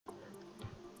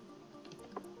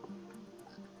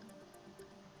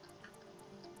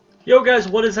Yo guys,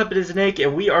 what is up? It is Nick,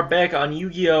 and we are back on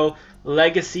Yu-Gi-Oh!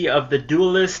 Legacy of the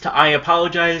Duelist. I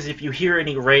apologize if you hear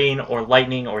any rain or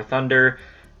lightning or thunder.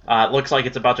 It looks like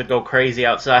it's about to go crazy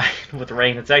outside with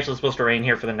rain. It's actually supposed to rain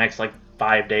here for the next,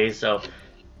 5 days, so...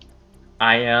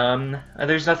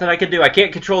 there's nothing I can do. I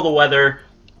can't control the weather.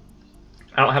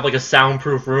 I don't have, a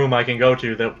soundproof room I can go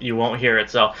to that you won't hear it,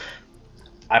 so...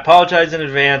 I apologize in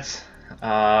advance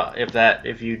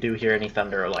if you do hear any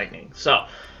thunder or lightning. So...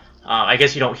 I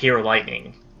guess you don't hear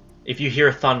lightning. If you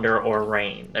hear thunder or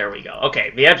rain. There we go.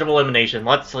 Okay, the Edge of Elimination.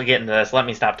 Let's get into this. Let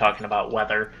me stop talking about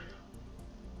weather.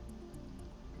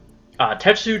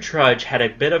 Tetsu Trudge had a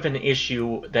bit of an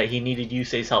issue that he needed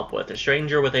Yusei's help with. A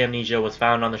stranger with amnesia was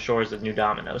found on the shores of New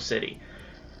Domino City,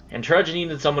 and Trudge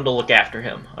needed someone to look after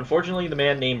him. Unfortunately, the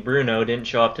man named Bruno didn't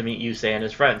show up to meet Yusei and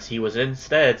his friends. He was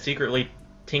instead secretly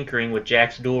tinkering with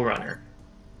Jack's Duel Runner.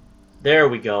 There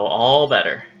we go. All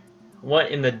better.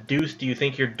 What in the deuce do you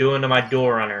think you're doing to my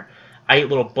Duel Runner? I eat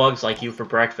little bugs like you for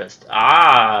breakfast.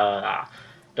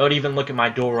 Don't even look at my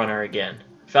Duel Runner again.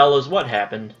 Fellas, what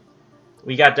happened?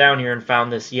 We got down here and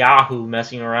found this Yahoo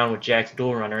messing around with Jack's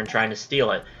Duel Runner and trying to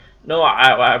steal it. No,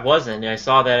 I wasn't. I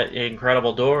saw that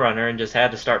incredible Duel Runner and just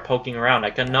had to start poking around. I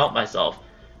couldn't help myself.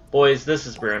 Boys, this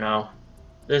is Bruno.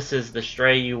 This is the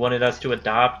stray you wanted us to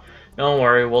adopt. Don't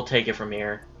worry, we'll take it from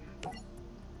here.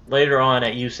 Later on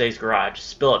at Yusei's garage.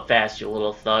 Spill it fast, you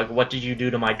little thug. What did you do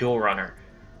to my Duel Runner?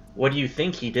 What do you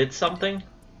think, he did something?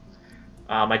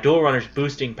 My Duel Runner's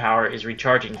boosting power is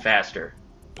recharging faster.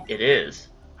 It is.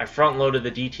 I front-loaded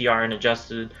the DTR and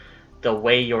adjusted the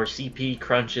way your CP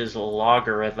crunches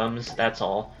logarithms, that's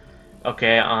all.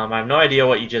 Okay, I have no idea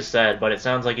what you just said, but it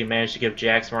sounds like you managed to give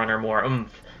Jack's Runner more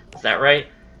oomph. Is that right?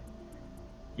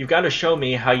 You've got to show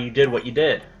me how you did what you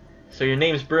did. So your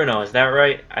name's Bruno, is that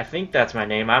right? I think that's my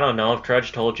name. I don't know if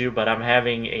Trudge told you, but I'm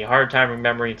having a hard time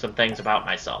remembering some things about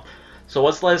myself. So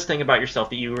what's the last thing about yourself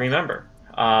that you remember?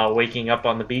 Waking up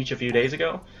on the beach a few days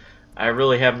ago? I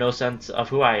really have no sense of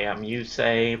who I am, you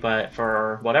say, but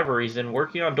for whatever reason,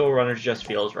 working on Duel Runners just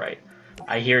feels right.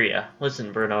 I hear ya.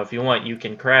 Listen, Bruno, if you want, you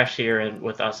can crash here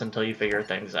with us until you figure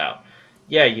things out.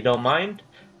 Yeah, you don't mind?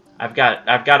 I've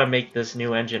got to make this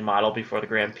new engine model before the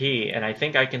Grand Prix, and I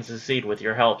think I can succeed with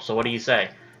your help, so what do you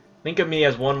say? Think of me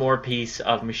as one more piece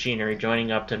of machinery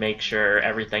joining up to make sure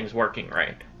everything's working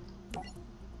right.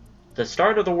 The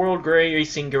start of the World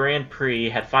Racing Grand Prix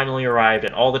had finally arrived,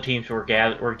 and all the teams were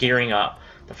gearing up.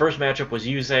 The first matchup was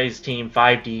Yusei's Team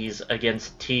 5Ds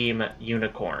against Team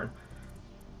Unicorn.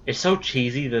 It's so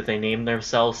cheesy that they named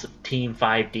themselves Team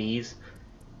 5Ds.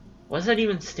 What does that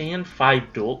even stand?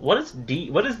 What does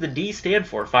the D stand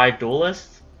for? 5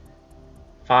 duelists?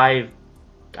 5...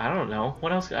 I don't know.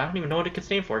 What else? I don't even know what it could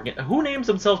stand for. Who names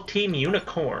themselves Team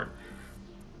Unicorn?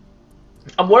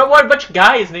 What a bunch of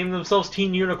guys name themselves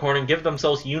Team Unicorn and give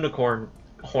themselves unicorn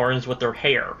horns with their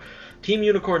hair. Team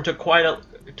Unicorn took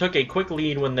a quick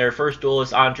lead when their first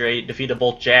duelist, Andre, defeated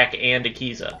both Jack and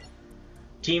Akiza.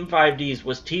 Team 5Ds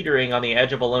was teetering on the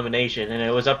edge of elimination, and it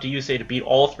was up to Yusei to beat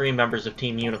all 3 members of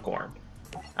Team Unicorn.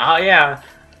 Oh yeah,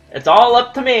 it's all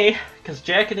up to me, because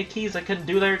Jack and Akiza couldn't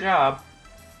do their job.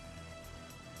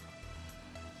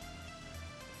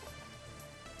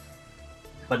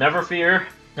 But never fear,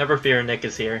 Nick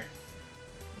is here.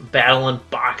 Battling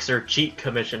Boxer Cheat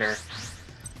Commissioner.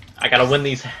 I gotta win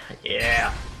these,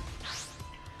 yeah.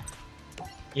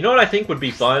 You know what I think would be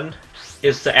fun?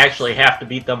 Is to actually have to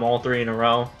beat them all 3 in a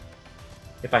row.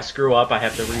 If I screw up, I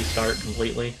have to restart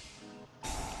completely.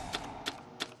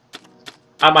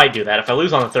 I might do that. If I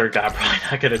lose on the 3rd guy, I'm probably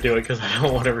not going to do it because I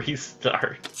don't want to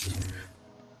restart.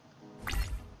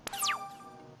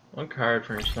 1 card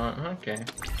for each one. Okay.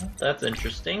 That's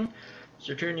interesting. It's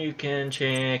your turn, you can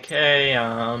check. Hey,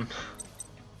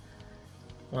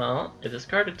 well, if this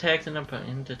card attacks an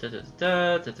opponent,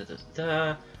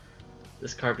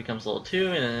 this card becomes level 2,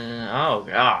 and oh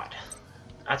god,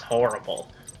 that's horrible.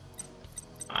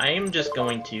 I'm just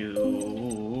going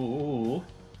to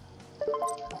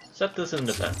set this in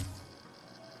defense.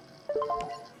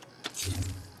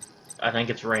 I think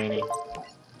it's raining.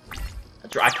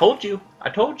 That's right. I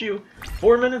told you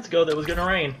 4 minutes ago that it was gonna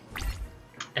rain,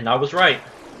 and I was right.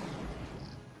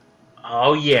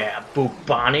 Oh yeah,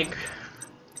 bubonic.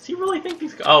 Does he really think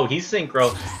these? Oh, he's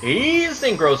synchro. He's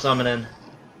synchro summoning.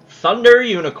 Thunder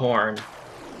Unicorn.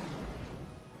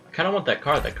 I kind of want that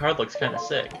card. That card looks kind of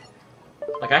sick.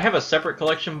 Like, I have a separate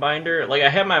collection binder. Like, I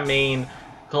have my main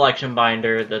collection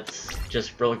binder that's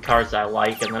just really cards that I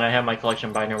like, and then I have my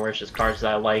collection binder where it's just cards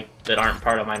that I like that aren't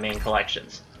part of my main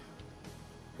collections.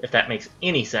 If that makes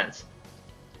any sense.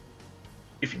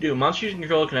 If you do, monster using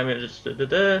control can have just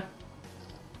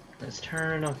His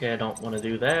turn. Okay, I don't want to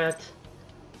do that.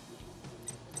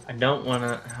 I don't want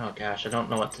to... Oh gosh, I don't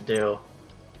know what to do.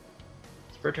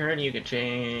 Per turn, you can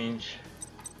change...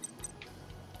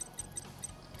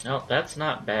 No, that's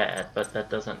not bad, but that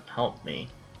doesn't help me.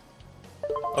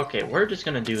 Okay, we're just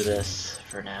gonna do this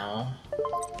for now.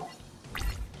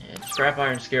 And Scrap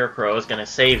Iron Scarecrow is gonna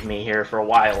save me here for a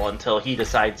while until he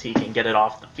decides he can get it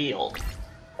off the field.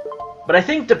 But I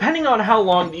think, depending on how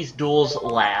long these duels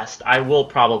last, I will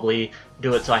probably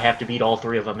do it so I have to beat all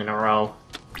 3 of them in a row.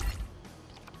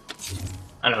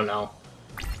 I don't know.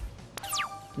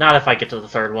 Not if I get to the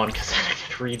 3rd one, because then I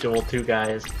can reduel 2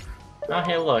 guys. Oh,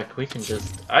 hey, look, we can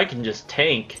just... I can just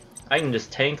tank. I can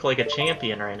just tank like a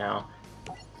champion right now.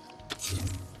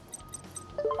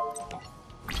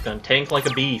 Just gonna tank like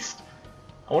a beast.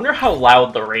 I wonder how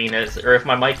loud the rain is, or if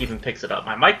my mic even picks it up.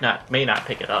 My mic may not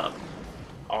pick it up.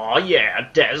 Oh yeah,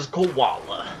 Des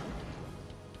Koala.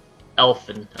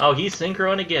 Elfin. Oh, he's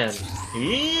synchroing again.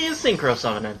 He's synchro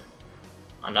summoning.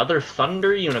 Another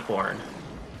Thunder Unicorn.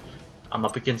 I'm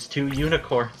up against 2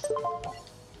 unicorns.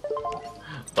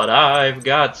 But I've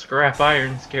got Scrap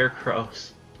Iron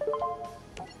Scarecrows.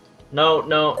 No,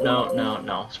 no, no, no,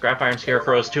 no. Scrap Iron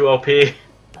Scarecrow's too OP.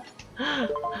 I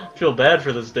feel bad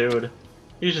for this dude.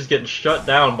 He's just getting shut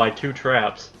down by 2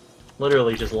 traps.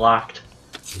 Literally just locked.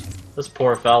 This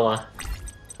poor fella.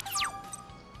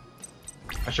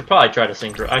 I should probably try to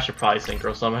synchro. I should probably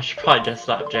synchro some. I should probably just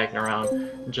stop jacking around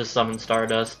and just summon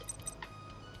Stardust.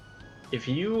 If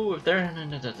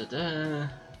they're...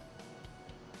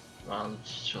 Well,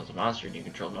 shows a monster and you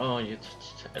control. No, it's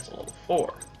a level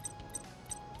 4.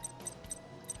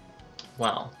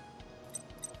 Well.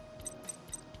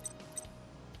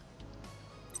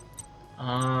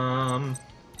 I'm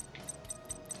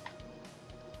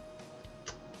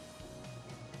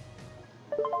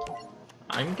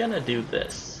gonna do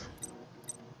this.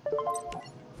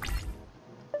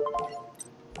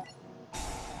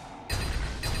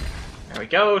 There we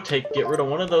go. Get rid of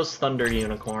one of those Thunder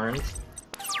Unicorns.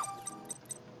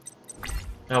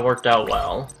 That worked out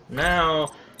well. Now,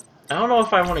 I don't know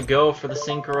if I want to go for the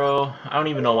Synchro. I don't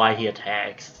even know why he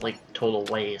attacks. It's like total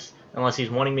waste. Unless he's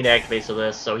wanting me to activate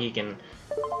this so he can...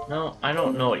 No, I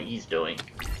don't know what he's doing.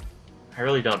 I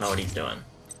really don't know what he's doing.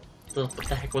 What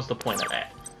the heck was the point of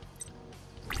that?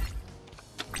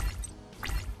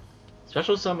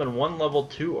 Special summon 1 level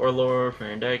 2 or lower from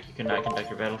your deck. You cannot conduct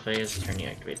your battle phase. Turn you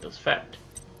activate this effect.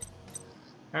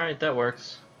 Alright, that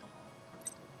works.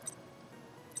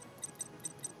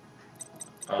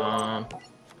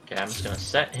 Okay, I'm just gonna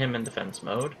set him in defense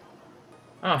mode.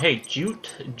 Oh, hey, Jute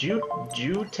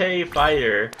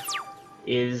Fighter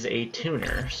is a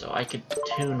tuner, so I could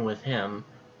tune with him.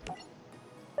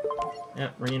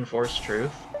 Yep, Reinforced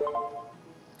Truth.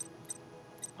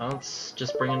 Let's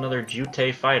just bring another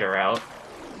Jute Fighter out.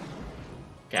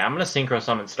 Okay, I'm gonna Synchro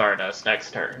Summon Stardust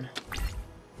next turn.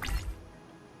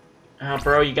 Oh,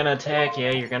 bro, you gonna attack?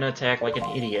 Yeah, you're gonna attack like an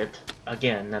idiot.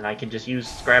 Again, then I can just use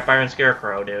Scrap Iron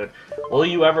Scarecrow, dude. Will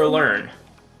you ever learn?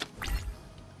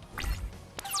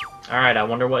 Alright, I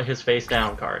wonder what his face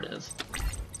down card is.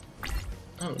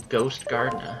 Oh, Ghost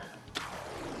Gardna.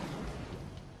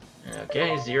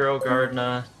 Okay, Zero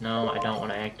Gardna. No, I don't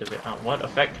want to activate. What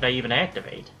effect could I even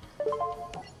activate?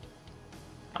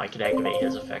 I could activate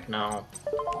his effect. No.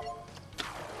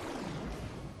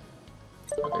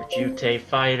 Another Jute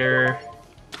Fighter.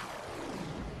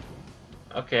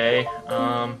 Okay,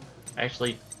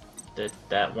 actually,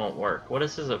 that won't work. What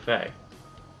is his effect?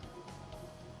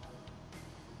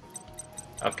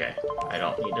 Okay, I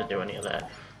don't need to do any of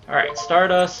that. Alright,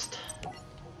 Stardust.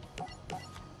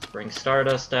 Let's bring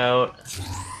Stardust out.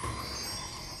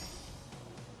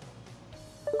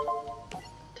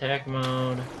 Attack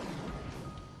mode.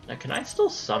 Now, can I still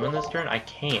summon this turn? I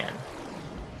can.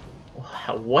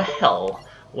 Well.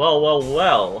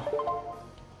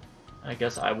 I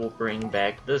guess I will bring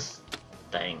back this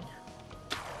thing.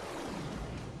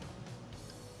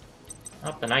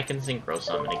 Up, and I can Synchro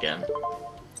Summon again.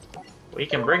 We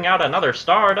can bring out another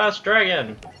Stardust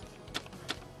Dragon!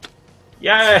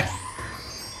 Yay!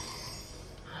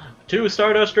 2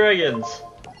 Stardust Dragons!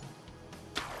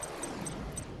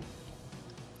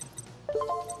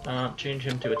 Change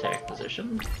him to attack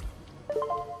position.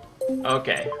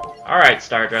 Okay. Alright,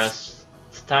 Stardust.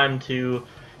 It's time to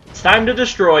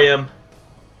destroy him.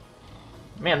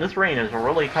 Man, this rain is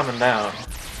really coming down.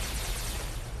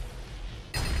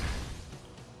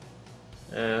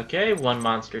 Okay, 1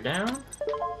 monster down.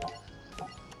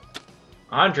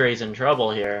 Andre's in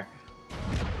trouble here.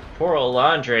 Poor old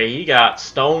Andre, he got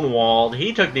stonewalled.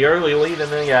 He took the early lead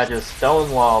and then got just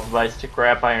stonewalled by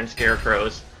Scrap Iron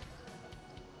Scarecrows.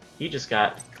 He just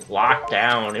got locked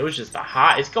down. It was just a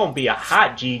hot... It's gonna be a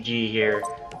hot GG here.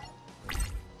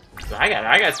 So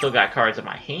I still got cards in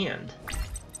my hand.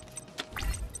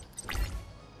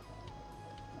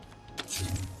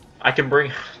 I can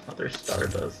bring another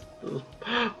Stardust.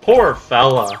 Poor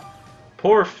fella.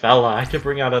 Poor fella. I could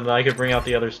bring out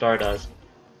the other Stardust.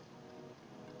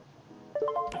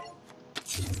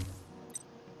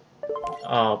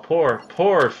 Oh,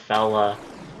 poor fella.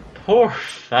 Poor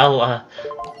fella.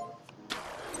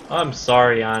 I'm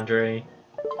sorry, Andre.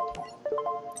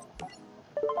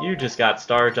 You just got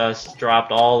Stardust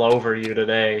dropped all over you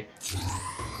today.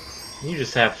 You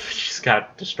just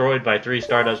got destroyed by 3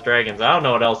 Stardust Dragons. I don't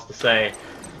know what else to say.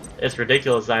 It's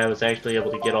ridiculous that I was actually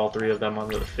able to get all 3 of them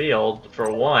onto the field, for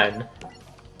 1.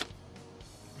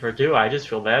 For 2, I just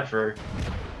feel bad for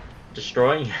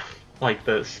destroying him like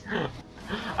this.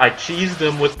 I cheesed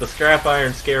him with the Scrap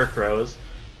Iron Scarecrows.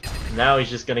 Now he's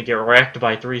just gonna get wrecked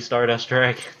by 3 Stardust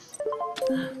Dragons.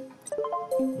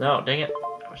 No, dang it.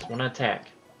 I just want to attack.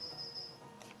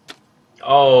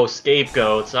 Oh,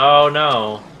 scapegoats. Oh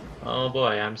no. Oh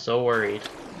boy, I'm so worried.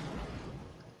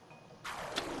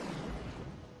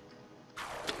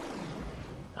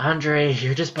 Andre,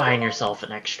 you're just buying yourself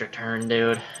an extra turn,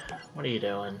 dude. What are you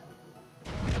doing?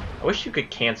 I wish you could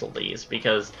cancel these,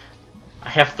 because I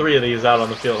have 3 of these out on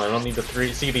the field. I don't need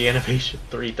to see the animation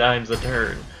 3 times a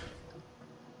turn.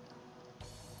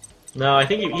 No, I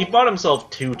think he bought himself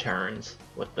 2 turns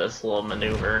with this little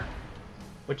maneuver,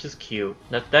 which is cute.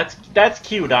 That's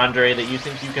cute, Andre, that you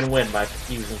think you can win by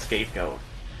using Scapegoat.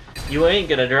 You ain't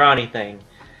gonna draw anything.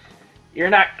 You're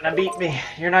not gonna beat me.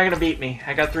 You're not gonna beat me.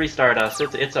 I got 3 Stardust.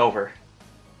 It's over.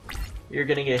 You're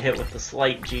gonna get hit with the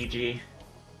slight GG.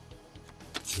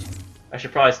 I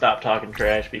should probably stop talking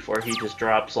trash before he just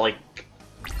drops, like,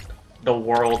 the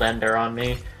world ender on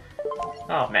me.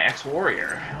 Oh, Max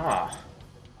Warrior. Oh.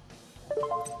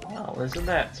 Well, isn't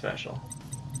that special?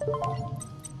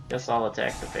 Guess I'll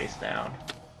attack the face down.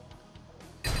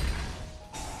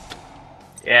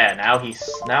 Yeah,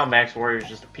 now Max Warrior's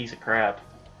just a piece of crap.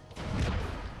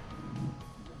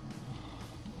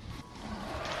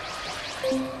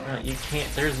 You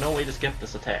can't, there's no way to skip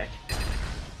this attack.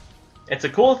 It's a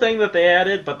cool thing that they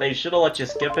added, but they should have let you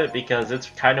skip it because it's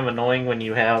kind of annoying when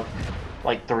you have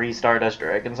like 3 Stardust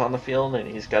Dragons on the field and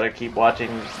he's gotta keep watching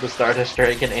the Stardust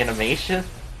Dragon animation.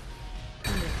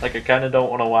 Like, I kinda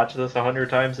don't want to watch this 100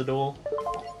 times a duel.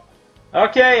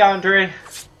 Okay, Andre,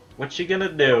 what you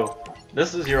gonna do?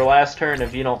 This is your last turn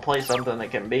if you don't play something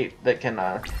that can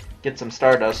get some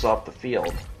Stardust off the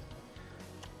field.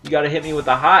 You gotta hit me with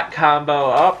a hot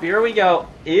combo. Oh, here we go.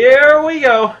 Here we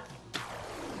go.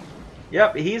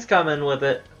 Yep, he's coming with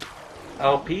it.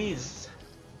 Oh, he's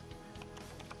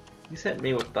hitting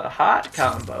me with the hot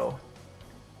combo.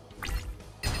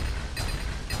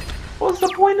 What's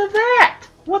the point of that?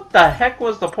 What the heck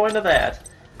was the point of that?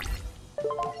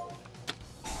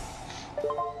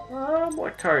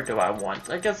 What card do I want?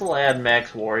 I guess I'll add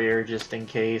Max Warrior just in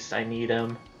case I need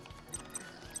him.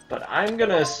 But I'm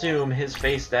gonna assume his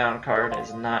face down card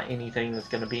is not anything that's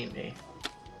gonna beat me.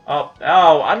 Oh,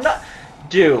 I'm not...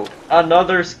 Dude,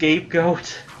 another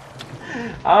Scapegoat?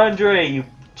 Andre, you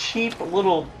cheap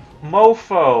little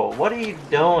mofo. What are you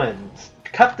doing?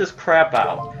 Cut this crap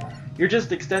out. You're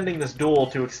just extending this duel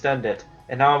to extend it.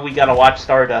 And now we gotta watch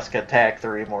Stardust attack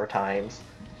 3 more times.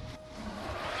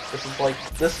 This is like,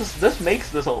 this makes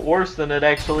this worse than it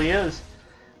actually is.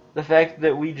 The fact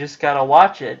that we just gotta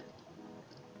watch it.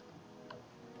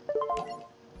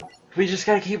 We just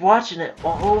gotta keep watching it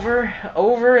over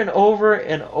and over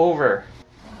and over.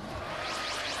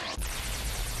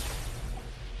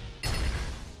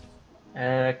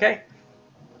 Okay.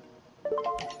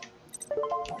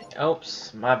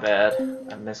 Oops, my bad.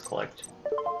 I misclicked.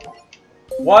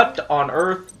 What on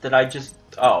earth did I just...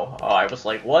 Oh, I was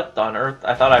like, what on earth?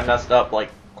 I thought I messed up, like,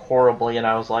 horribly, and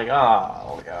I was like,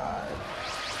 oh, God.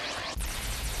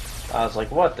 I was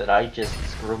like, what did I just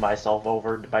screw myself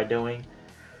over by doing?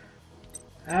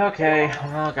 Okay,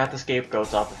 well, got the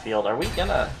Scapegoats off the field. Are we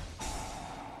gonna,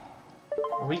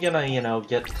 you know,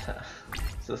 get...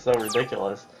 This is so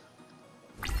ridiculous.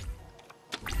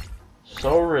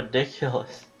 So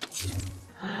ridiculous.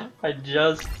 I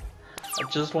just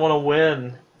want to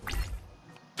win.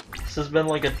 This has been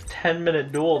like a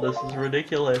 10-minute duel. This is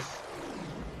ridiculous.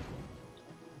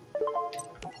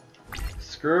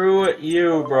 Screw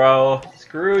you, bro.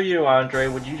 Screw you, Andre.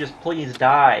 Would you just please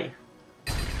die?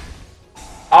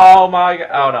 Oh my god.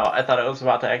 Oh no, I thought it was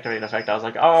about to activate an effect. I was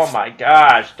like, oh my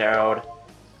gosh, dude.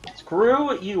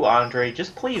 Screw you, Andre.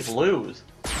 Just please lose.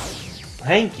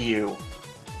 Thank you.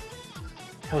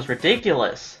 That was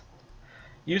ridiculous.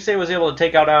 Yusei was able to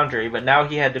take out Andre, but now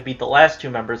he had to beat the last 2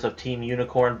 members of Team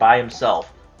Unicorn by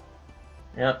himself.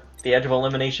 Yep, the Edge of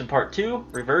Elimination Part 2,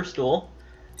 Reverse Duel,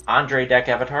 Andre deck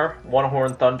avatar, One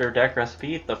Horn Thunder deck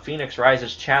recipe, the Phoenix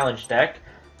Rises Challenge deck,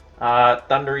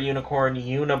 Thunder Unicorn,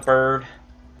 Unibird,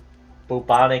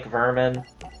 Bubonic Vermin,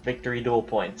 Victory Duel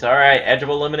Points. Alright, Edge of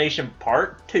Elimination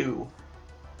Part 2.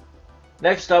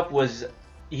 Next up was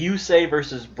Yusei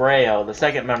versus Brayo, the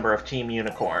second member of Team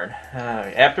Unicorn.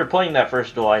 After playing that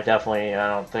first duel, I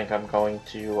don't think I'm going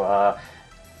to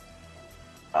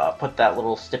put that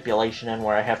little stipulation in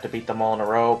where I have to beat them all in a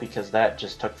row, because that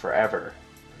just took forever.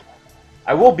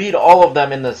 I will beat all of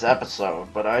them in this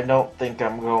episode, but I don't think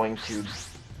I'm going to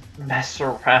mess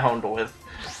around with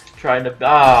trying to...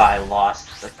 I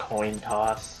lost the coin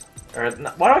toss. Or,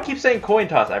 why do I keep saying coin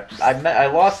toss? I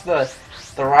lost the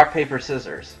rock, paper,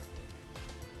 scissors.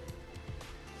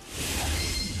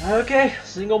 Okay,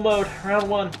 single mode, round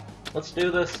 1. Let's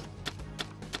do this.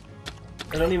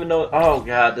 I don't even know... Oh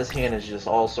god, this hand is just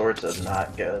all sorts of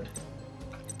not good.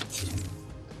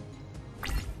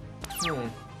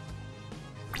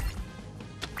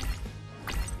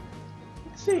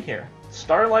 Let's see here.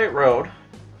 Starlight Road.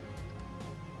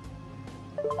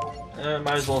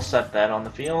 Might as well set that on the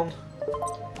field.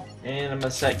 And I'm going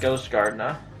to set Ghost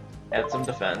Gardener. Add some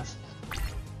defense.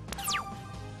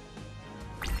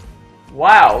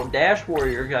 Wow, Dash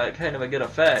Warrior got kind of a good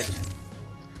effect.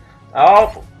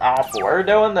 Oh, we're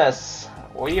doing this.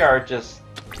 We are just...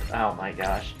 Oh my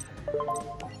gosh.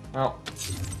 Well,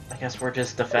 I guess we're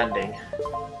just defending.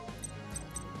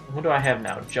 What do I have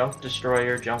now? Junk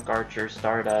Destroyer, Junk Archer,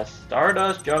 Stardust.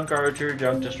 Stardust, Junk Archer,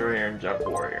 Junk Destroyer, and Junk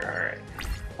Warrior. Alright.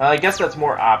 I guess that's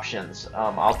more options.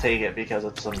 I'll take it because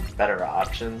it's some better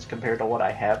options compared to what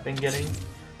I have been getting.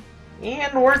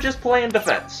 And we're just playing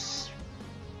defense.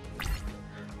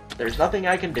 There's nothing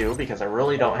I can do because I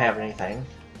really don't have anything.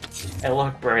 And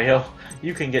look, Brayo,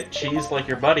 you can get cheese like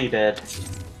your buddy did.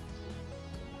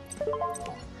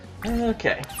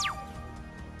 Okay.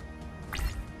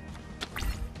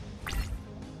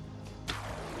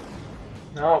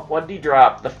 Oh, what did he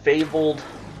drop? The Fabled...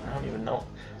 I don't even know.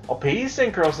 Oh, he's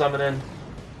Synchro Summoning.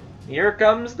 Here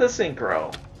comes the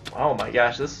Synchro. Oh my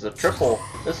gosh, this is a triple.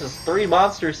 This is 3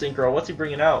 monster Synchro. What's he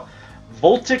bringing out?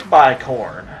 Voltic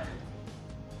Bicorn.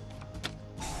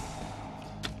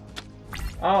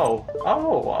 Oh,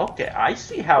 okay. I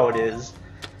see how it is.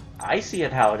 I see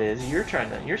it how it is.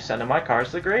 You're sending my cards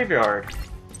to the graveyard.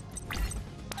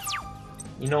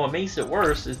 You know what makes it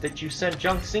worse is that you sent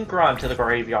Junk Synchron to the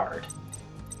graveyard.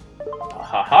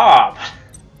 Ha ha.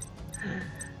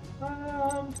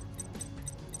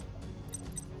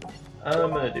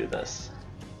 I'm gonna do this.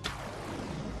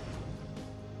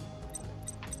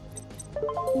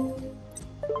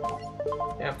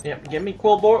 Yep. Give me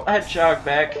Quillbolt Hedgehog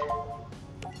back.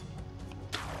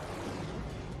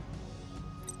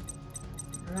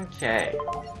 Okay.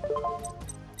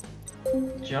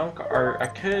 Junk Art. I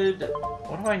could.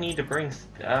 What do I need to bring?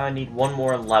 I need 1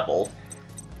 more level.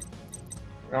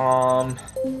 I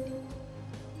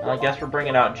guess we're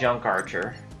bringing out Junk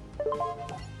Archer.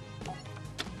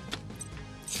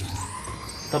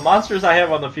 The monsters I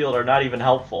have on the field are not even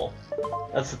helpful.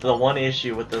 That's the one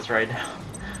issue with this right now.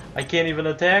 I can't even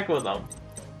attack with them.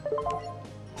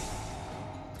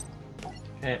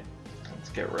 Okay, let's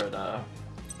get rid of...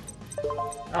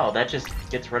 Oh, that just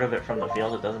gets rid of it from the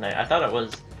field, doesn't it? I thought it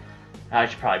was... I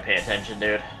should probably pay attention,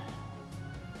 dude.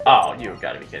 Oh, you've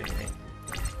got to be kidding me.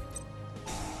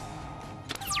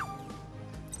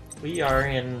 We are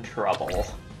in trouble.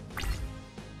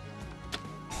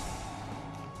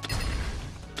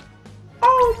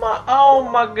 Oh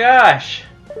my gosh!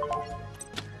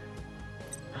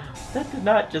 That did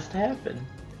not just happen.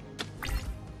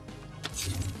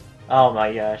 Oh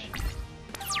my gosh.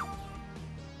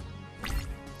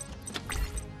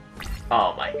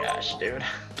 Oh my gosh, dude.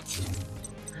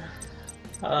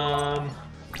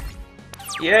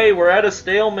 Yay, we're at a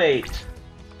stalemate.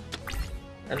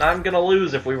 And I'm gonna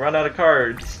lose if we run out of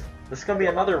cards. This is gonna be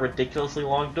another ridiculously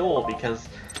long duel because...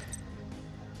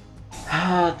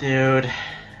 Oh, dude.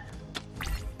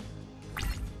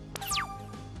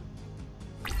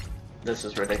 This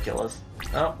is ridiculous.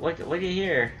 Oh, look at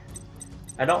here.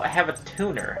 I don't have a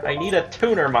tuner. I need a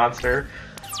tuner, monster.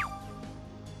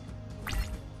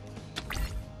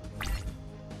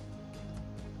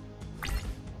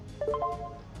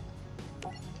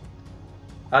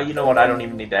 Oh, you know what? I don't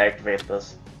even need to activate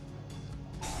this.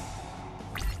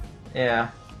 Yeah.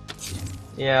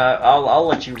 Yeah, I'll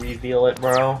let you reveal it,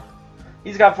 bro.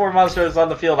 He's got 4 monsters on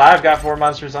the field. I've got 4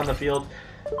 monsters on the field.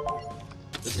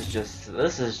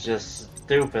 This is just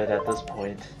stupid at this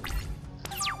point.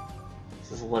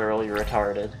 This is literally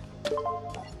retarded.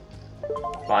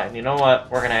 Fine, you know what?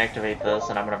 We're gonna activate this,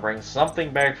 and I'm gonna bring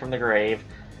something back from the grave.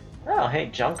 Oh, hey,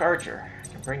 Junk Archer. I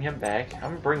can bring him back. I'm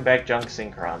gonna bring back Junk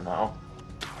Synchron, though.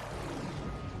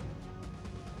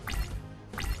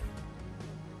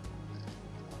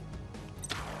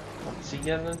 What's he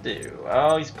gonna do?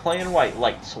 Oh, he's playing White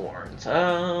Light Swords.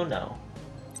 Oh, no.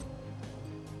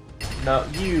 No,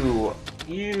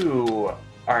 you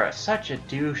are such a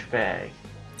douchebag.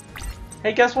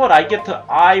 Hey, guess what?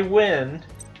 I win.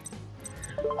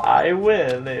 I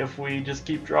win if we just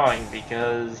keep drawing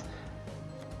because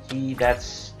that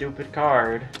stupid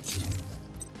card.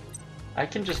 I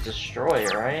can just destroy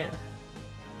it, right?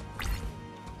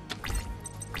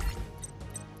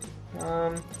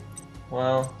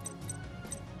 Well,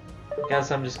 I guess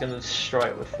I'm just gonna destroy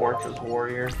it with Fortress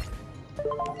Warrior.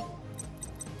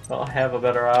 I'll have a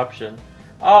better option.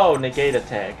 Oh, negate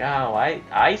attack. Oh,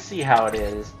 I see how it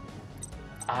is.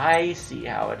 I see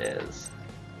how it is.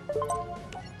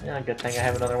 Yeah, good thing I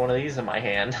have another one of these in my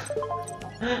hand.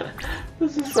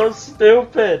 This is so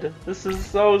stupid. This is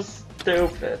so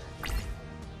stupid.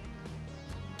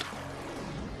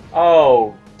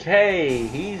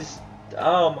 Okay,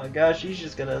 oh my gosh, he's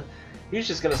just gonna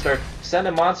start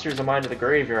sending monsters of mine to the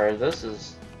graveyard. This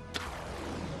is,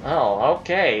 oh,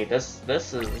 okay. This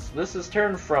is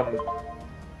turned from,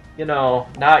 you know,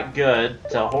 not good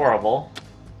to horrible.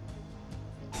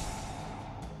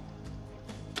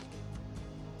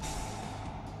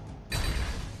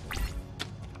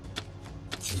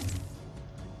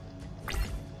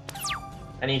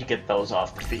 I need to get those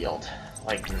off the field,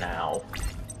 like now.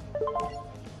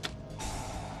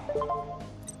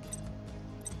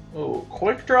 Ooh,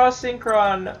 Quick Draw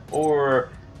Synchron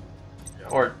or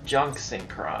Junk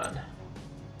Synchron.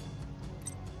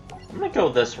 I'm gonna go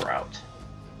this route.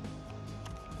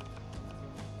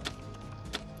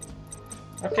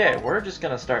 Okay, we're just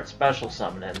gonna start special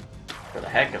summoning for the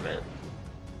heck of it.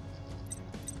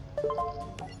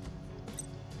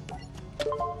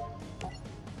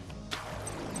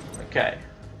 Okay.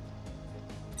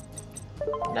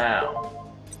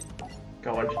 Now,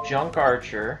 go into Junk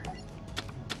Archer.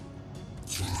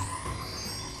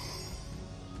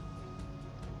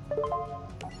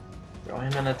 Throw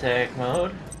him in attack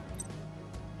mode.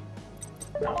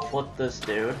 Now flip this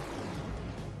dude.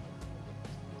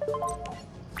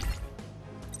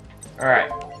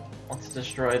 Alright, let's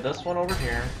destroy this one over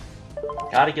here.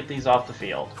 Gotta get these off the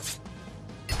field.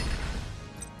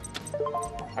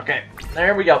 Okay,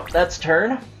 there we go. That's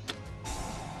turn.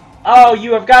 Oh,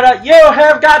 you have got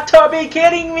to be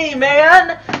kidding me,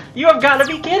 man! You have got to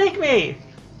be kidding me!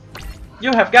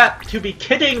 You have got to be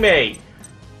kidding me!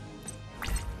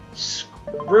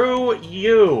 Screw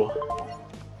you!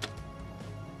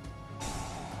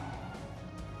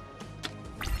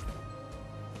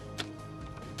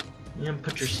 You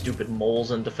put your stupid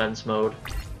moles in defense mode.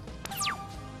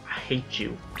 I hate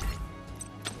you.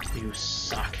 You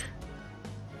suck.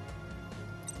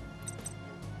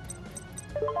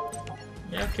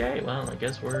 Okay, well, I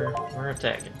guess we're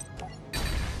attacking.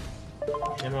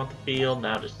 Him off the field,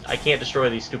 now just I can't destroy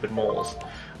these stupid moles.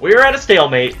 We are at a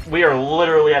stalemate. We are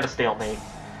literally at a stalemate.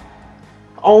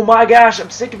 Oh my gosh, I'm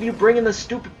sick of you bringing this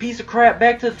stupid piece of crap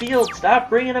back to the field. Stop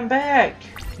bringing him back.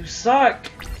 You suck.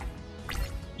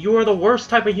 You are the worst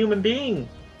type of human being.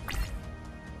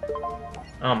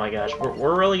 Oh my gosh,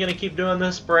 we're really gonna keep doing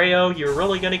this, Brayo? You're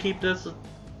really gonna keep this?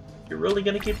 You're really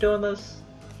gonna keep doing this?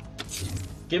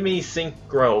 Give me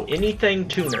Synchro. Anything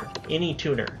tuner. Any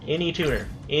tuner. Any tuner.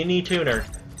 Any tuner.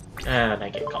 And I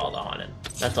get called on, and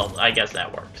that's all. I guess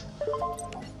that works.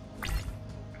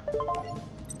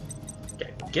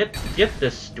 Okay, get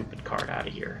this stupid card out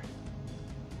of here.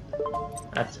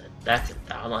 That's it. That's it.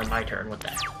 I'll end my turn with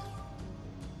that.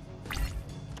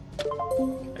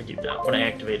 I do not want to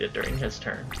activate it during his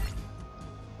turn.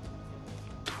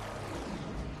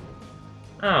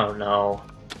 Oh no.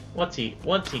 What's he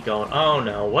going? Oh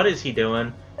no, what is he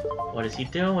doing? What is he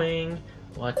doing?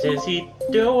 What is he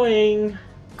doing?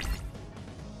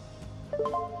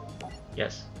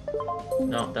 Yes.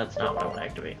 No, that's not what I want to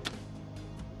activate.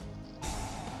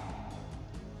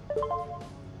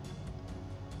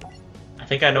 I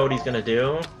think I know what he's gonna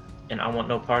do, and I want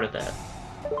no part of that.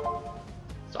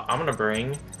 So I'm gonna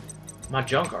bring my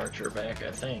Junk Archer back,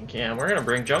 I think. Yeah, we're gonna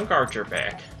bring Junk Archer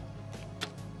back.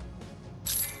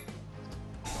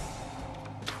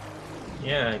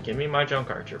 Yeah, give me my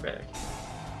Junk Archer back.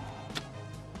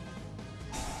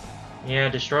 Yeah,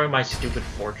 destroy my stupid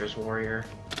Fortress Warrior.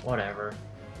 Whatever.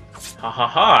 Ha ha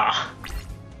ha!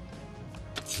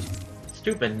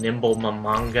 Stupid Nimble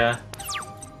Mamanga.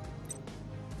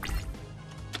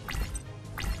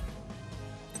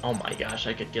 Oh my gosh,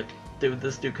 I could get... Dude,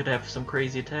 this dude could have some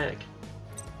crazy attack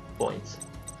points.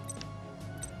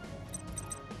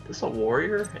 Is this a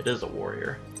warrior? It is a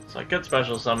warrior. So I could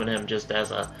special summon him just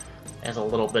as a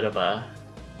little bit of a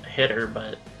hitter,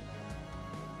 but...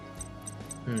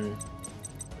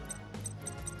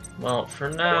 Well, for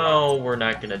now, we're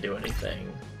not gonna do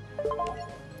anything.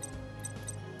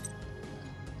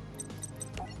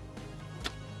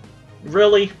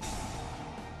 Really?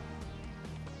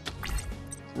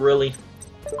 Really?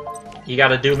 You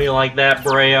gotta do me like that,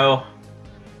 Brayo?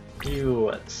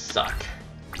 You suck.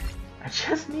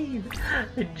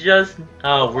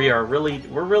 Oh, we're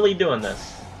really doing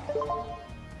this.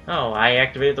 Oh, I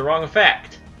activated the wrong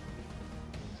effect.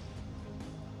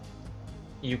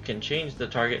 You can change the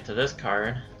target to this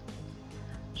card.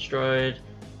 Destroyed.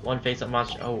 One face-up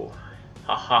monster. Oh.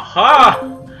 Ha ha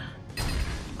ha!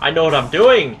 I know what I'm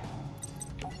doing!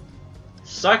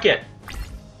 Suck it!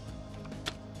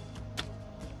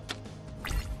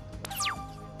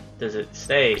 Does it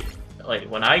stay? Like,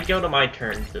 when I go to my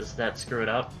turn, does that screw it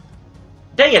up?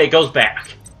 Dang it, it goes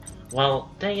back! Well,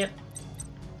 dang it.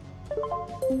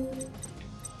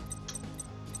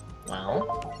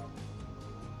 Well...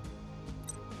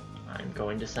 I'm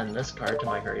going to send this card to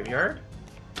my graveyard.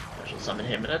 Special summon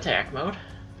him in attack mode.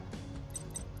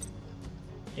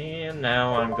 And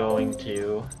now I'm going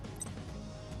to...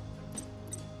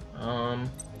 I'm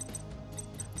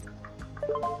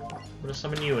gonna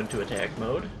summon you into attack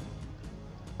mode.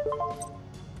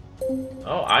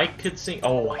 Oh, I could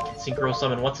synchro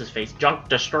summon what's-his-face? Junk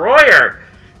Destroyer!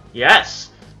 Yes!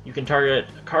 You can target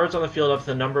cards on the field up to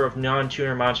the number of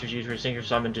non-tuner monsters used for synchro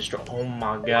summon destroy. Oh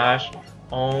my gosh.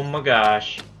 Oh my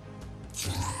gosh.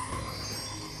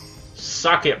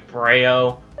 Suck it,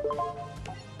 Brayo.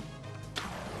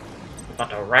 I'm about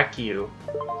to wreck you.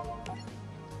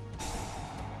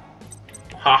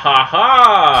 Ha ha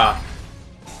ha!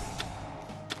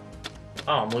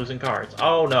 Oh, I'm losing cards.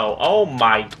 Oh no. Oh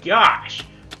my gosh!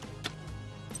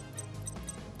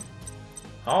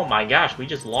 Oh my gosh, we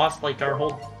just lost like our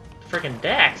whole freaking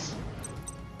decks.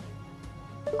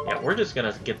 Yeah, we're just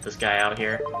gonna get this guy out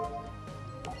here.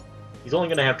 He's only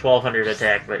gonna have 1200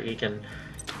 attack, but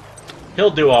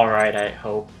he'll do alright, I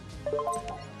hope.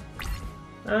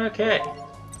 Okay.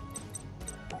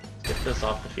 Get this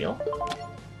off the field.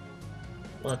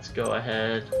 Let's go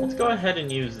ahead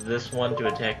and use this one to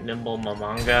attack Nimble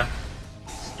Mamanga.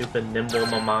 Stupid Nimble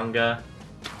Mamanga.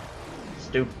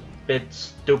 Stupid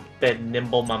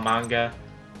Nimble Mamanga.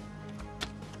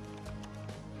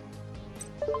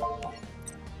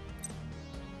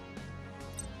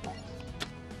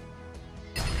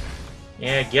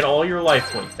 Yeah, get all your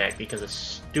life points back because of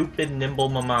stupid Nimble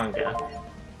Mamanga.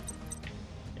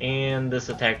 And this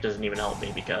attack doesn't even help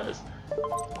me because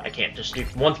I can't just do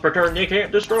once per turn, you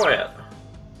can't destroy it.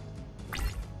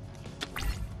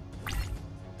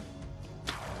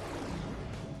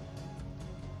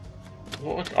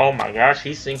 What? Oh my gosh,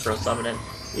 he's synchro summoning.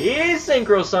 He's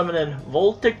synchro summoning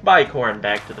Voltic Bicorn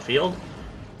back to the field.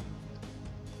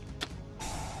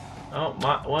 Oh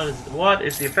my, what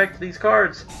is the effect of these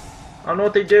cards? I don't know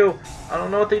what they do. I don't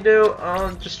know what they do.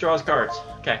 Oh, just draws cards.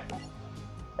 Okay.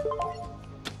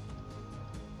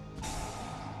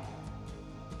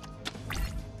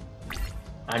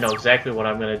 I know exactly what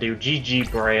I'm gonna do. GG,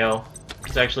 Brayo.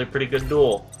 It's actually a pretty good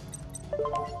duel.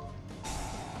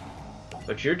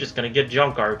 But you're just gonna get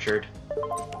Junk Archered.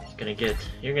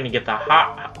 You're gonna get the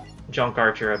hot Junk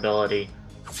Archer ability.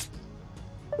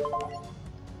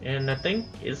 And I think,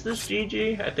 is this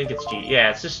GG? I think it's GG.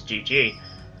 Yeah, it's just GG.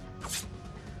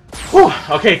 Whew.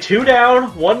 Okay, 2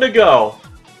 down, 1 to go.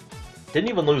 Didn't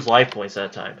even lose life points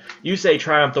that time. Yusei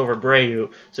triumphed over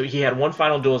Brayu, so he had one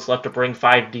final duelist left to bring Team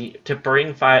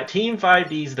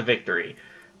 5Ds the victory.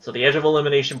 So the Edge of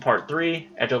Elimination Part 3,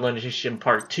 Edge of Elimination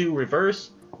Part 2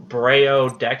 Reverse,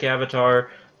 Brayo deck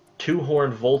avatar,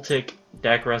 2-Horn Voltic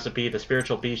deck recipe, the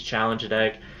Spiritual Beast Challenge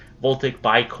deck, Voltic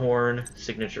Bicorn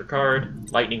signature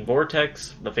card, Lightning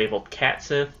Vortex, the Fabled Cat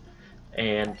Sith,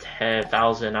 and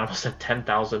 10,000, I almost said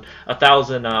 10,000,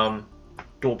 1,000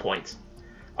 duel points.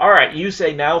 Alright,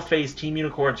 Yusei now face Team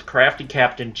Unicorn's crafty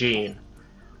Captain Gene.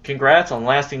 Congrats on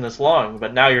lasting this long,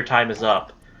 but now your time is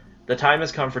up. The time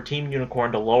has come for Team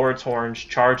Unicorn to lower its horns,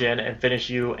 charge in, and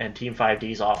finish you and Team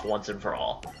 5Ds off once and for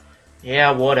all. Yeah,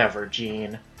 whatever,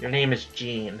 Gene. Your name is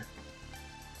Gene.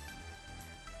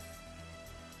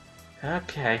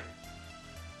 Okay.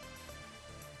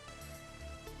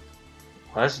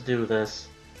 Let's do this.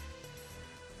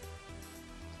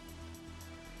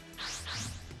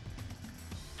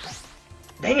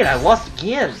 Dang it, I lost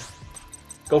again!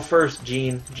 Go first,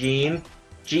 Gene. Gene,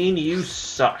 you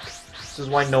suck. This is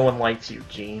why no one likes you,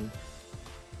 Gene.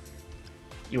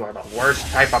 You are the worst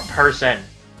type of person.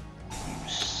 You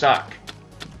suck.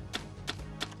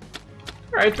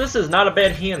 Alright, this is not a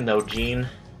bad hand though, Gene.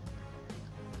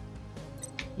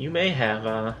 You may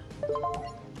have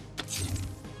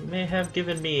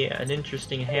given me an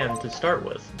interesting hand to start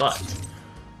with, but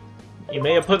you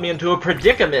may have put me into a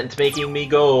predicament making me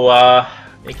go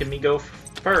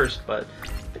first, but I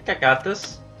think I got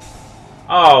this.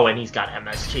 Oh, and he's got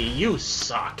MST. You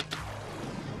suck.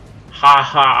 Ha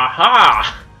ha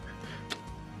ha.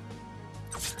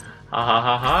 Ha ha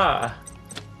ha ha.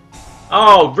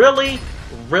 Oh, really?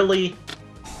 Really?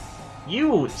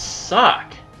 You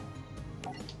suck.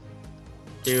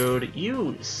 Dude,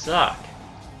 you suck.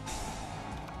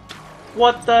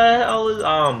 What the hell is...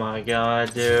 Oh my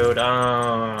god, dude.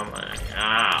 Oh my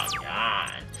god.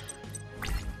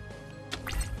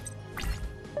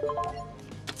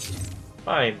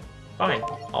 Fine. Fine.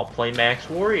 I'll play Max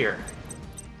Warrior.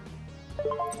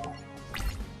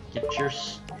 Get your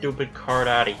stupid card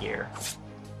out of here.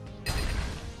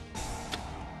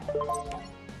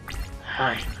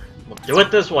 Fine. We'll do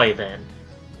it this way then.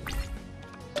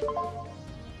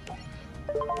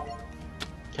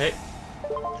 Okay.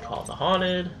 Call the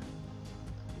Haunted.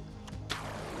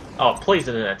 Oh, it plays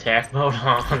it in attack mode?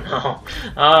 Oh no.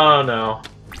 Oh no.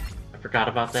 I forgot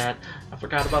about that. I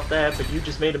forgot about that, but you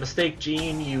just made a mistake,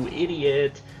 Gene, you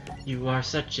idiot. You are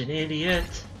such an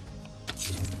idiot.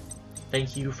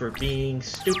 Thank you for being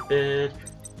stupid.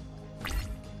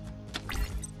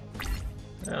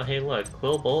 Oh, hey look,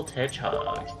 Quillbolt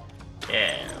Hedgehog.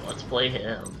 Yeah, let's play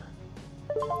him.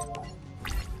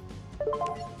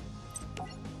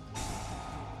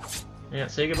 Yeah,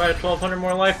 say goodbye to 1,200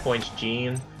 more life points,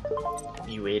 Gene.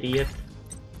 You idiot.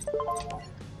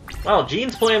 Well,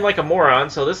 Gene's playing like a moron,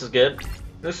 so this is good.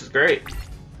 This is great.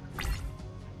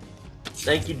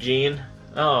 Thank you, Gene.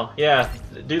 Oh, yeah,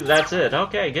 dude, that's it.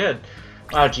 Okay, good.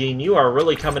 Wow, Gene, you are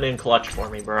really coming in clutch for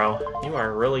me, bro. You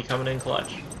are really coming in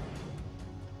clutch.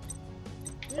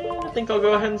 Yeah, I think I'll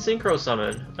go ahead and Synchro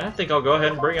Summon. I think I'll go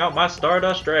ahead and bring out my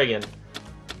Stardust Dragon.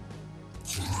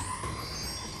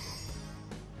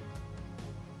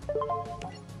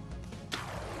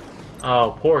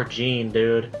 Oh, poor Gene,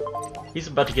 dude. He's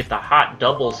about to get the hot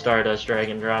double Stardust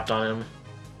Dragon dropped on him.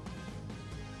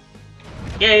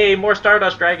 Yay, more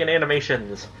Stardust Dragon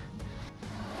animations!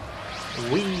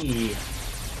 Wee!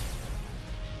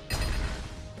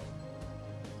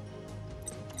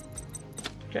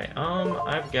 Okay,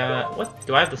 I've got... What?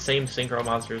 Do I have the same Synchro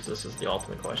monsters? This is the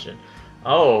ultimate question.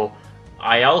 Oh,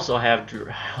 I also have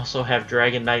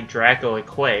Dragon Knight Draco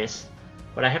Equace,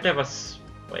 but I have to have a...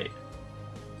 Wait.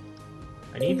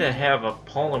 I need to have a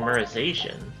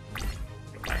polymerization.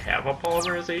 Do I have a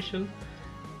polymerization?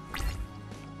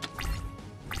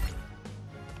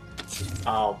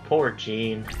 Oh, poor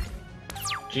Gene.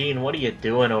 Gene, what are you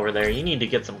doing over there? You need to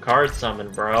get some cards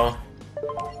summoned, bro.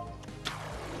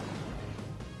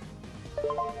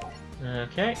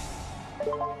 Okay.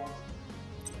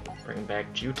 Bring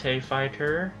back Jute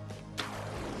Fighter.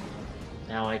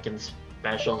 Now I can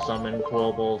special summon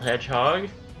Quillbolt Hedgehog.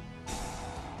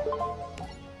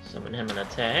 Summon him an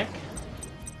attack.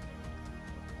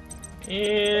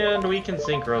 And we can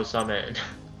Synchro Summon.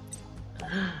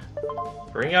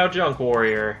 Bring out Junk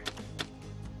Warrior.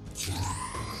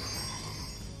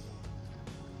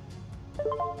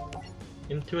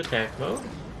 Into attack mode.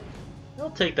 I'll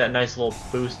take that nice little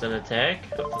boost in attack,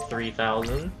 up to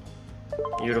 3,000.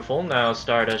 Beautiful, now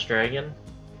Stardust Dragon.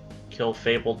 Kill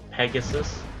Fabled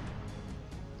Pegasus.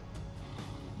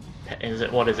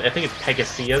 What is it? I think it's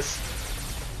Pegasius.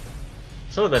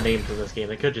 Some of the names in this game,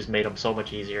 they could just made them so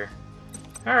much easier.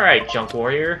 Alright, Junk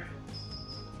Warrior.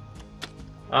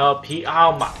 Oh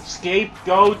my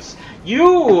scapegoats!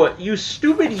 You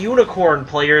stupid unicorn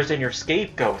players and your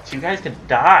scapegoats. You guys can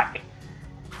die.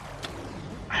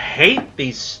 I hate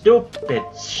these stupid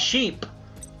sheep.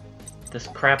 This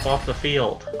crap off the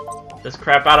field. This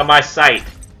crap out of my sight.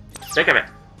 Sick of it.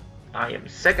 I am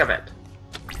sick of it.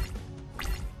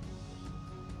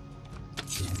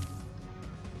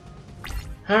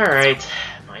 Alright,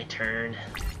 my turn.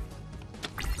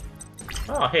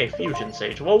 Oh, hey, Fusion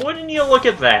Sage. Well, wouldn't you look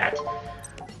at that?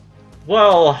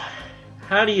 Well,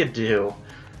 how do you do?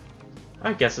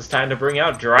 I guess it's time to bring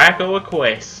out Draco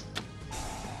Equace.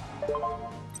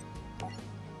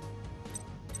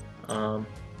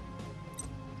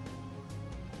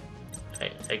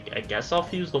 I guess I'll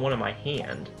fuse the one in my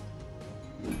hand.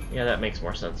 Yeah, that makes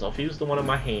more sense. I'll fuse the one in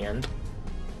my hand.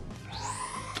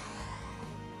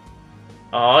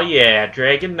 Oh yeah,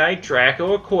 Dragon Knight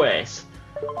Draco Equace.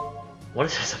 What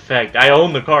is this effect? I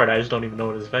own the card, I just don't even know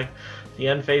what his effect. The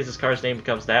end phase, this card's name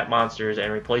becomes that monster's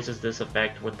and replaces this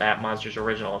effect with that monster's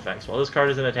original effects. While this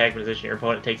card is in attack position, your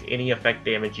opponent takes any effect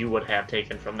damage you would have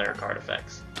taken from their card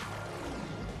effects.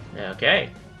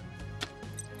 Okay.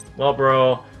 Well,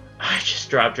 bro, I just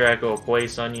dropped Draco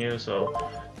Quace on you, so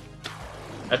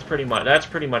that's pretty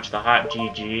much the hot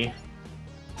GG.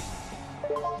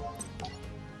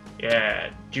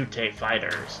 Yeah, Jute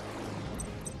Fighters.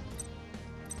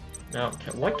 Now,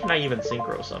 what can I even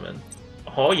Synchro Summon?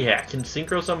 Oh yeah, I can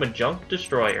Synchro Summon Junk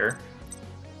Destroyer.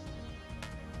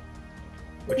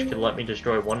 Which could let me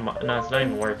destroy one no, it's not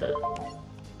even worth it.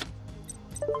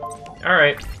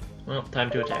 Alright, well,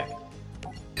 time to attack.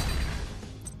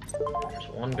 There's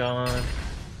one gone,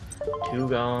 two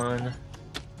gone,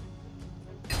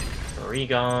 three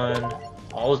gone.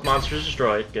 All his monsters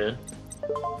destroyed, good.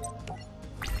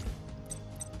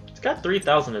 It's got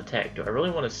 3,000 attack. Do I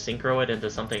really want to synchro it into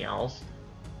something else?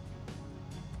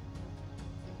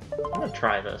 I'm gonna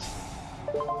try this.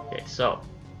 Okay, so.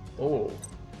 Oh.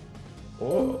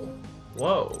 Oh.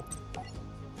 Whoa.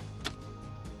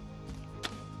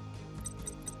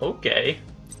 Okay.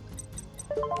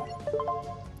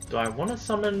 Do I want to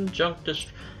summon Junk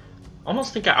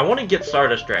almost think I want to get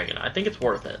Stardust Dragon. I think it's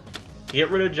worth it. Get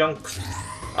rid of Junk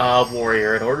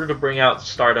Warrior in order to bring out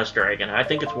Stardust Dragon. I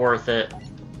think it's worth it.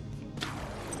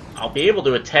 I'll be able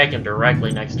to attack him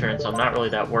directly next turn, so I'm not really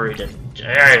that worried. And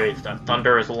jeez, that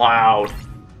thunder is loud.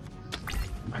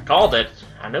 I called it.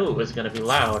 I knew it was going to be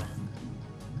loud.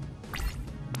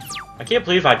 I can't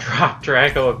believe I dropped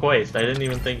Draco Quace. I didn't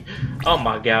even think. Oh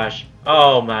my gosh.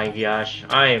 Oh my gosh.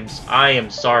 I am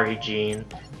sorry, Gene.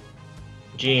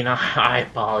 Gene, I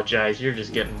apologize. You're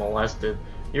just getting molested.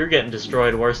 You're getting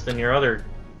destroyed worse than your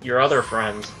other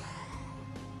friends.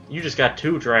 You just got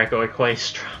 2 Draco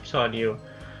Quace dropped on you.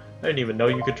 I didn't even know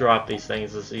you could drop these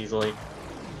things this easily.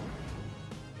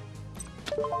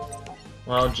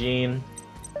 Well, Gene.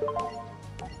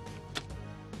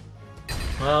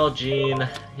 Well, Gene,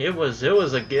 it was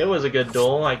a good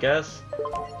duel, I guess.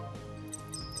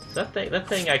 That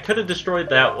thing, I could have destroyed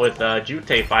that with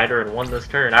Jute Fighter and won this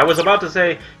turn. I was about to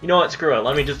say, you know what, screw it,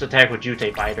 let me just attack with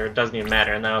Jute Fighter, it doesn't even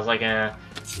matter. And then I was like,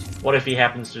 what if he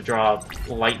happens to draw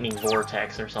Lightning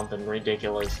Vortex or something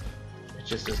ridiculous? It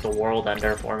just is the world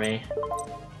ender for me.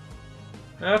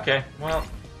 Okay, well,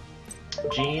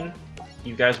 Gene,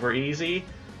 you guys were easy.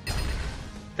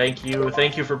 Thank you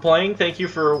for playing. Thank you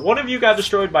for... One of you got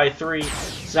destroyed by 3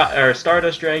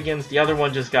 Stardust Dragons. The other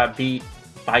one just got beat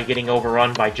by getting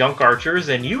overrun by Junk Archers.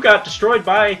 And you got destroyed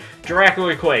by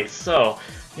Draco Quace. So,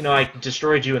 you know, I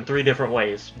destroyed you in 3 different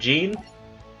ways. Gene,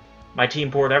 my team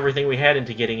poured everything we had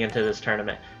into getting into this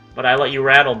tournament. But I let you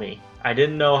rattle me. I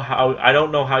don't know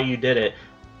how you did it.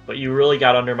 But you really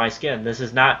got under my skin. This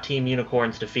is not Team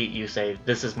Unicorn's defeat, you say.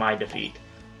 This is my defeat.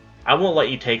 I won't let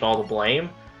you take all the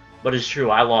blame. But it's true,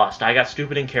 I lost. I got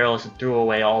stupid and careless and threw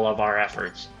away all of our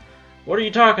efforts. What are you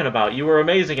talking about? You were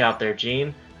amazing out there,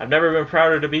 Gene. I've never been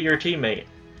prouder to be your teammate.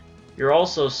 You're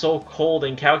also so cold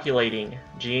and calculating,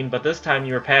 Gene, but this time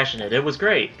you were passionate. It was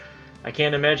great. I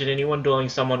can't imagine anyone dueling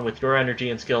someone with your energy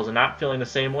and skills and not feeling the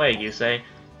same way, you say.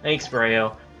 Thanks,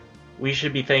 Brayo. We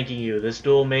should be thanking you. This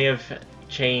duel may have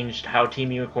changed how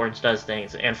Team Unicorns does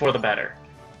things, and for the better.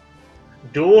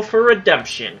 Duel for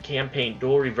Redemption. Campaign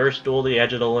Duel, Reverse Duel, The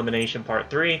Edge of the Elimination, Part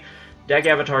 3. Deck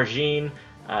Avatar Gene.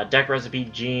 Deck Recipe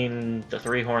Gene, the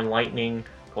 3-Horn Lightning.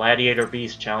 Gladiator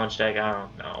Beast, Challenge Deck, I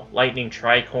don't know. Lightning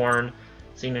Tricorn,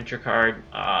 Signature Card.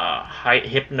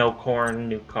 Hypnocorn,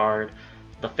 new card.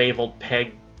 The Fabled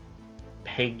Pegasus?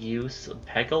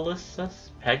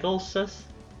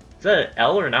 Is that an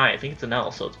L or an I? I think it's an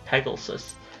L, so it's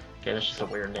Pegasus. Okay, that's just a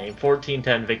weird name.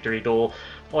 14-10 victory duel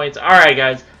points. Alright,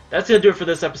 guys. That's going to do it for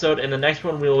this episode. In the next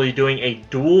one, we will be doing a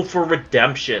Duel for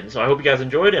Redemption. So I hope you guys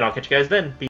enjoyed, and I'll catch you guys then. Peace.